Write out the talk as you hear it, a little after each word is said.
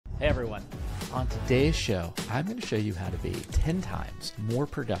Hey everyone. On today's show, I'm going to show you how to be 10 times more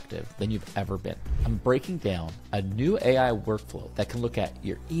productive than you've ever been. I'm breaking down a new AI workflow that can look at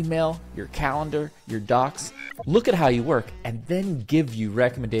your email, your calendar, your docs, look at how you work, and then give you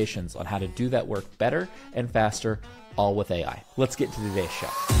recommendations on how to do that work better and faster, all with AI. Let's get to today's show.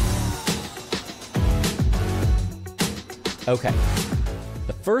 Okay.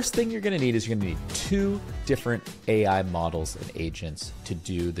 The first thing you're going to need is you're going to need 2 different AI models and agents to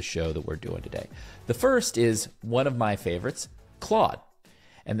do the show that we're doing today. The first is one of my favorites, Claude,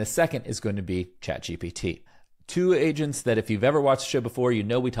 and the second is going to be ChatGPT. 2 agents that if you've ever watched the show before, you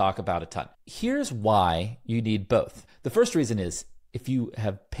know we talk about a ton. Here's why you need both. The first reason is if you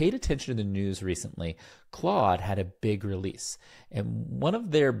have paid attention to the news recently, Claude had a big release. And one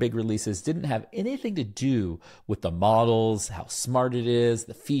of their big releases didn't have anything to do with the models, how smart it is,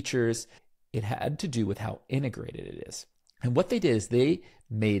 the features. It had to do with how integrated it is. And what they did is they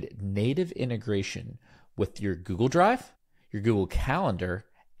made native integration with your Google Drive, your Google Calendar,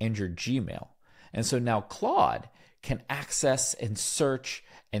 and your Gmail. And so now Claude can access and search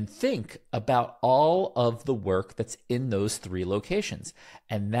and think about all of the work that's in those 3 locations.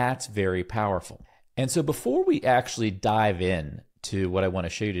 And that's very powerful. And so before we actually dive in to what I want to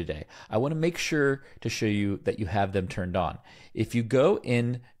show you today, I want to make sure to show you that you have them turned on. If you go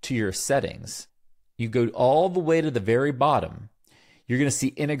into your settings, you go all the way to the very bottom, you're going to see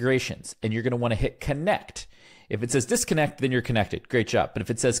integrations and you're going to want to hit connect. If it says disconnect, then you're connected. Great job. But if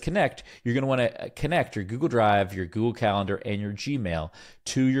it says connect, you're going to want to connect your Google Drive, your Google Calendar, and your Gmail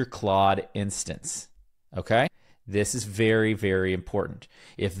to your Claude instance. Okay? This is very, very important.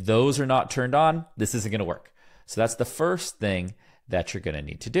 If those are not turned on, this isn't going to work. So that's the first thing that you're going to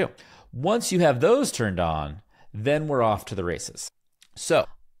need to do. Once you have those turned on, then we're off to the races. So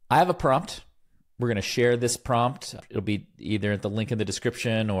I have a prompt. We're going to share this prompt. It'll be either at the link in the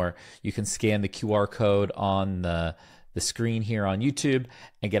description or you can scan the QR code on the screen here on YouTube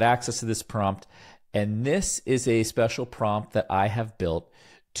and get access to this prompt. And this is a special prompt that I have built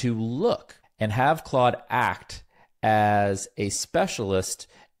to look and have Claude act as a specialist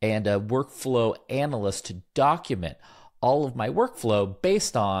and a workflow analyst to document all of my workflow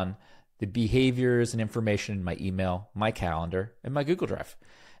based on the behaviors and information in my email, my calendar, and my Google Drive.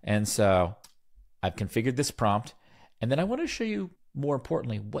 And so I've configured this prompt, and then I want to show you, more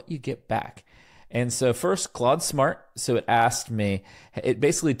importantly, what you get back. And so first, Claude's smart. So it asked me, it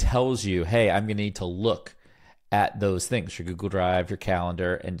basically tells you, hey, I'm going to need to look at those things, your Google Drive, your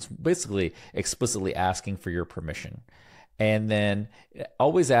calendar, and it's basically explicitly asking for your permission. And then it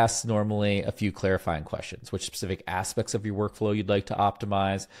always asks normally a few clarifying questions, which specific aspects of your workflow you'd like to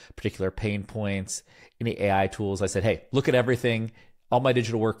optimize, particular pain points, any AI tools. I said, hey, look at everything, all my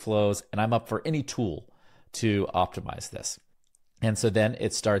digital workflows, and I'm up for any tool to optimize this. And so then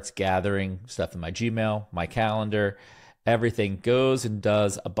it starts gathering stuff in my Gmail, my calendar, everything goes and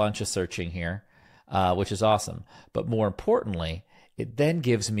does a bunch of searching here, which is awesome. But more importantly, it then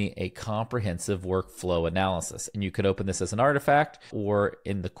gives me a comprehensive workflow analysis. And you could open this as an artifact or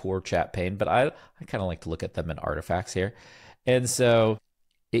in the core chat pane, but I kind of like to look at them in artifacts here. And so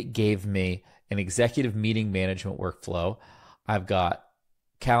it gave me an executive meeting management workflow. I've got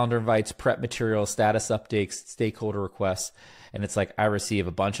calendar invites, prep material, status updates, stakeholder requests, and it's like I receive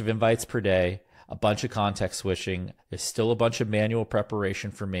a bunch of invites per day, a bunch of context switching. There's still a bunch of manual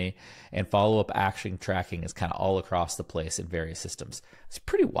preparation for me, and follow-up action tracking is kind of all across the place in various systems. It's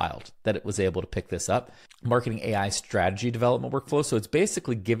pretty wild that it was able to pick this up. Marketing AI strategy development workflow. So it's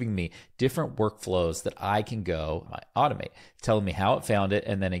basically giving me different workflows that I can go automate, telling me how it found it,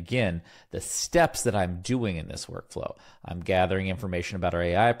 and then again, the steps that I'm doing in this workflow. I'm gathering information about our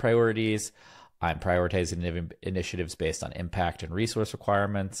AI priorities. I'm prioritizing initiatives based on impact and resource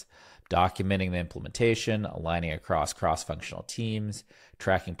requirements, documenting the implementation, aligning across cross-functional teams,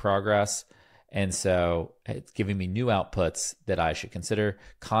 tracking progress. And so it's giving me new outputs that I should consider: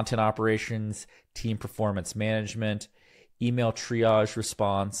 content operations, team performance management, email triage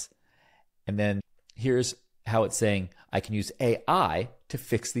response. And then here's how it's saying I can use AI to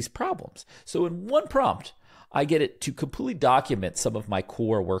fix these problems. So in one prompt, I get it to completely document some of my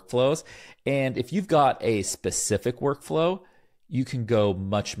core workflows. And if you've got a specific workflow, you can go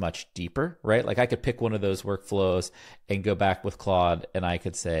much, much deeper, right? Like I could pick one of those workflows and go back with Claude and I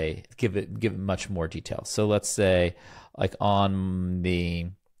could say, give it much more detail. So let's say like on the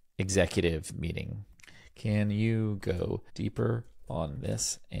executive meeting, can you go deeper on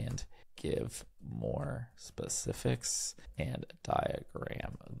this and give more specifics and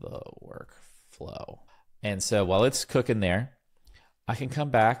diagram the workflow? And so while it's cooking there, I can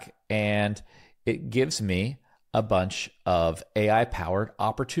come back and it gives me a bunch of AI powered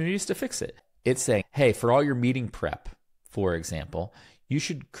opportunities to fix it. It's saying, hey, for all your meeting prep, for example, you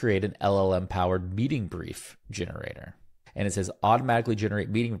should create an LLM powered meeting brief generator. And it says automatically generate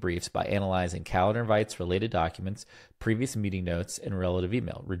meeting briefs by analyzing calendar invites, related documents, previous meeting notes, and relative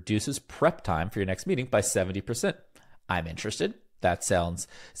email. Reduces prep time for your next meeting by 70%. I'm interested. That sounds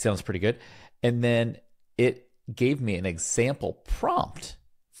pretty good. And then it gave me an example prompt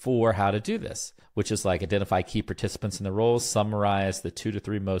for how to do this, which is like identify key participants in the roles, summarize the 2 to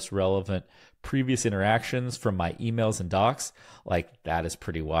 3 most relevant previous interactions from my emails and docs. Like, that is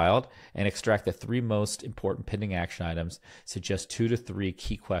pretty wild. And extract the 3 most important pending action items. Suggest 2 to 3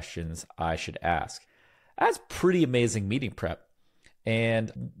 key questions I should ask. That's pretty amazing meeting prep.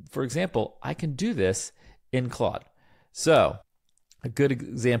 And for example, I can do this in Claude. So a good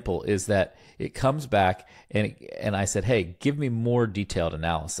example is that it comes back and I said, hey, give me more detailed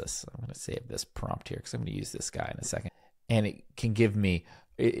analysis. I'm going to save this prompt here because I'm going to use this guy in a second. And it can give me,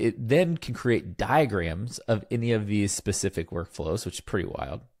 it then can create diagrams of any of these specific workflows, which is pretty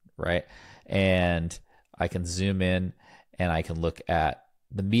wild, right? And I can zoom in and I can look at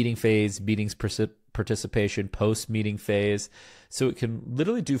the meeting phase, meetings participation, post-meeting phase. So it can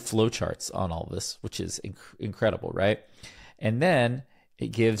literally do flowcharts on all this, which is incredible, right? And then it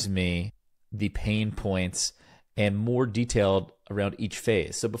gives me the pain points and more detailed around each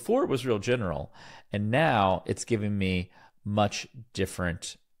phase. So before it was real general, and now it's giving me much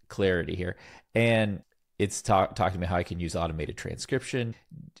different clarity here. And it's talking to me how I can use automated transcription.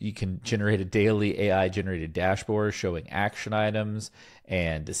 You can generate a daily AI generated dashboard showing action items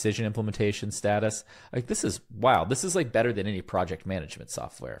and decision implementation status. Like, this is wow. This is like better than any project management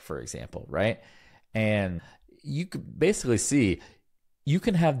software, for example, right? And you can basically see you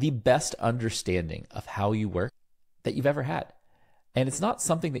can have the best understanding of how you work that you've ever had. And it's not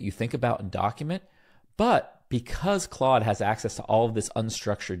something that you think about and document, but because Claude has access to all of this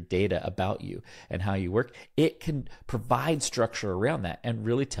unstructured data about you and how you work, it can provide structure around that and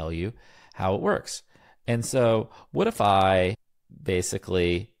really tell you how it works. And so what if I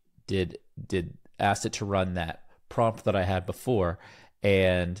basically asked it to run that prompt that I had before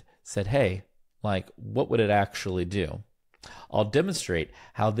and said, hey, like, what would it actually do? I'll demonstrate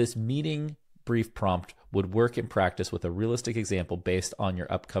how this meeting brief prompt would work in practice with a realistic example based on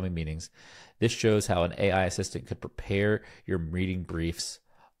your upcoming meetings. This shows how an AI assistant could prepare your meeting briefs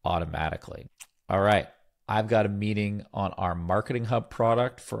automatically. All right, I've got a meeting on our Marketing Hub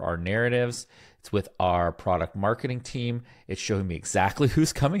product for our narratives. It's with our product marketing team. It's showing me exactly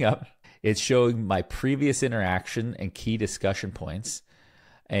who's coming up. It's showing my previous interaction and key discussion points.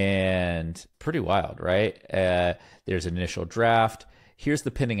 And pretty wild, right? There's an initial draft. Here's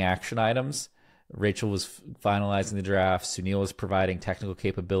the pending action items. Rachel was finalizing the draft. Sunil was providing technical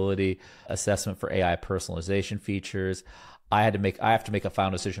capability assessment for AI personalization features. I have to make a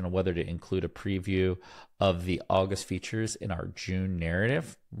final decision on whether to include a preview of the August features in our June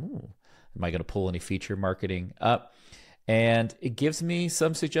narrative. Ooh, am I going to pull any feature marketing up? And it gives me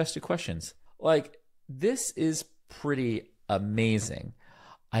some suggested questions. Like, this is pretty amazing.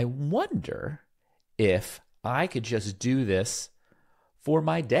 I wonder if I could just do this for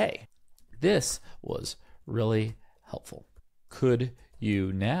my day. This was really helpful. Could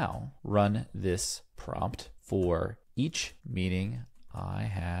you now run this prompt for each meeting I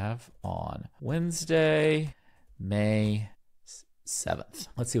have on Wednesday, May 7th?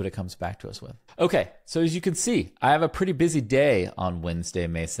 Let's see what it comes back to us with. Okay, so as you can see, I have a pretty busy day on Wednesday,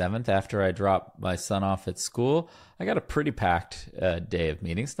 May 7th. After I drop my son off at school, I got a pretty packed day of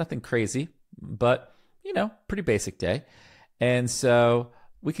meetings. Nothing crazy, but, pretty basic day. And so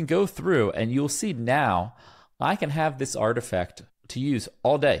we can go through and you'll see now I can have this artifact to use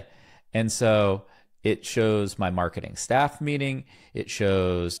all day. And so it shows my marketing staff meeting. It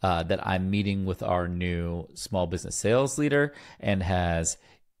shows that I'm meeting with our new small business sales leader and has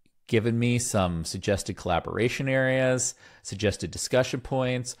given me some suggested collaboration areas, suggested discussion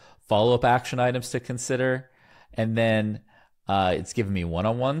points, follow-up action items to consider. And then it's given me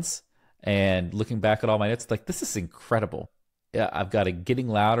one-on-ones. And looking back at all my notes, like, this is incredible. Yeah, I've got a getting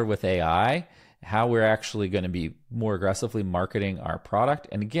louder with AI, how we're actually going to be more aggressively marketing our product.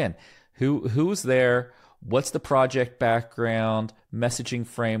 And again, who's there, what's the project background, messaging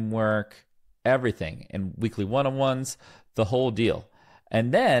framework, everything, and weekly one-on-ones, the whole deal.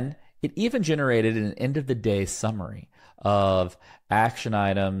 And then it even generated an end of the day summary of action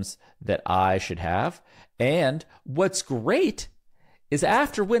items that I should have. And what's great is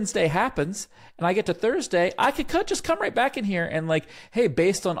after Wednesday happens and I get to Thursday, I could just come right back in here and like, hey,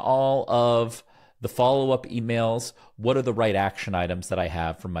 based on all of the follow-up emails, what are the right action items that I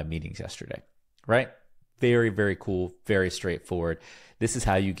have from my meetings yesterday, right? very, very cool, very straightforward. This is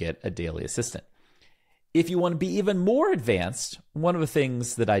how you get a daily assistant. If you want to be even more advanced, one of the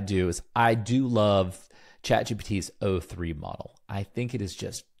things that I do is I do love ChatGPT's O3 model. I think it is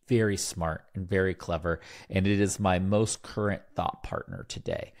just very smart and very clever, and it is my most current thought partner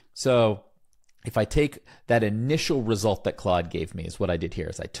today. So if I take that initial result that Claude gave me, is what I did here,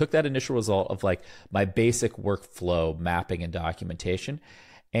 is I took that initial result of like my basic workflow mapping and documentation,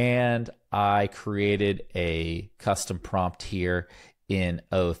 and I created a custom prompt here in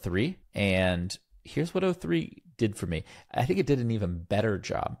O3. And here's what O3 did for me. I think it did an even better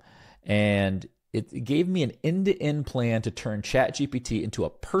job. And it gave me an end-to-end plan to turn ChatGPT into a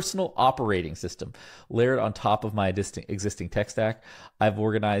personal operating system layered on top of my existing tech stack. I've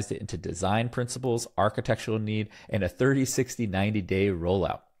organized it into design principles, architectural need, and a 30, 60, 90-day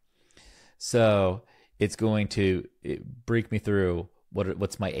rollout. So it's going to break me through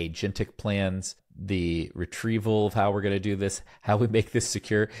what's my agentic plans, the retrieval of how we're going to do this, how we make this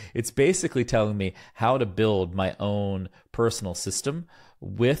secure. It's basically telling me how to build my own personal system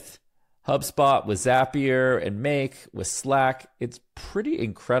with HubSpot, with Zapier, and Make, with Slack. It's pretty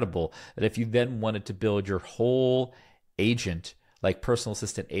incredible that if you then wanted to build your whole agent, like personal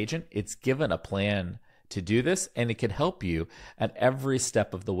assistant agent, it's given a plan to do this, and it can help you at every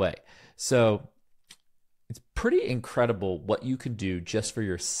step of the way. So it's pretty incredible what you can do just for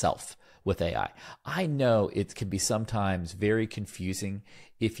yourself with AI. I know it can be sometimes very confusing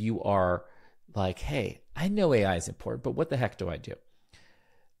if you are like, hey, I know AI is important, but what the heck do I do?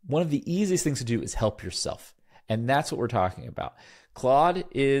 One of the easiest things to do is help yourself. And that's what we're talking about. Claude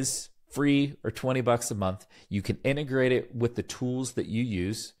is free or $20 a month. You can integrate it with the tools that you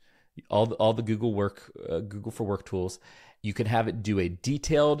use, all the Google for Work tools. You can have it do a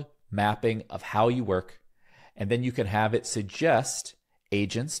detailed mapping of how you work. And then you can have it suggest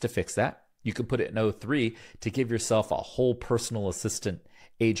agents to fix that. You can put it in O3 to give yourself a whole personal assistant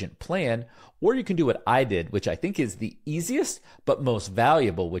agent plan, or you can do what I did, which I think is the easiest but most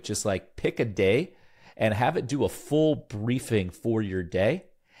valuable, which is like pick a day and have it do a full briefing for your day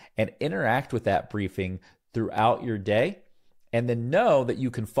and interact with that briefing throughout your day, and then know that you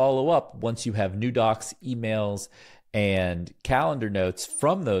can follow up once you have new docs, emails, and calendar notes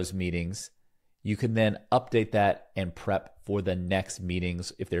from those meetings. You can then update that and prep for the next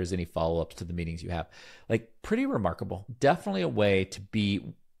meetings if there's any follow-ups to the meetings you have. Like, pretty remarkable. Definitely a way to be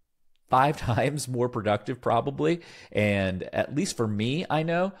 5 times more productive probably. And at least for me, I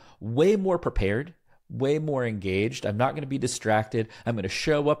know, way more prepared, way more engaged. I'm not going to be distracted. I'm going to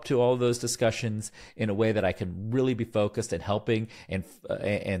show up to all those discussions in a way that I can really be focused and helping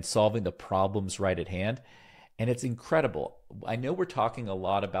and solving the problems right at hand. And it's incredible. I know we're talking a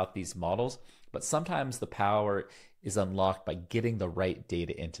lot about these models, but sometimes the power is unlocked by getting the right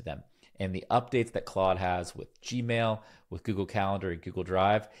data into them. And the updates that Claude has with Gmail, with Google Calendar, and Google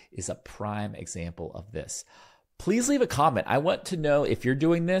Drive is a prime example of this. Please leave a comment. I want to know if you're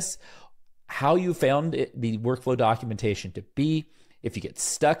doing this, how you found the workflow documentation to be. If you get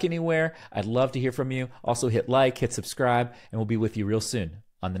stuck anywhere, I'd love to hear from you. Also hit like, hit subscribe, and we'll be with you real soon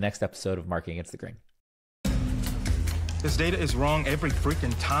on the next episode of Marketing Against the Grain. This data is wrong every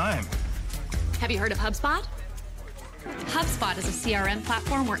freaking time. Have you heard of HubSpot? HubSpot is a CRM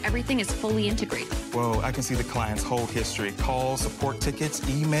platform where everything is fully integrated. Whoa, I can see the client's whole history, calls, support tickets,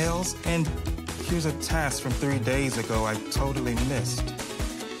 emails, and here's a task from 3 days ago I totally missed.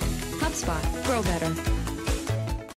 HubSpot. Grow better.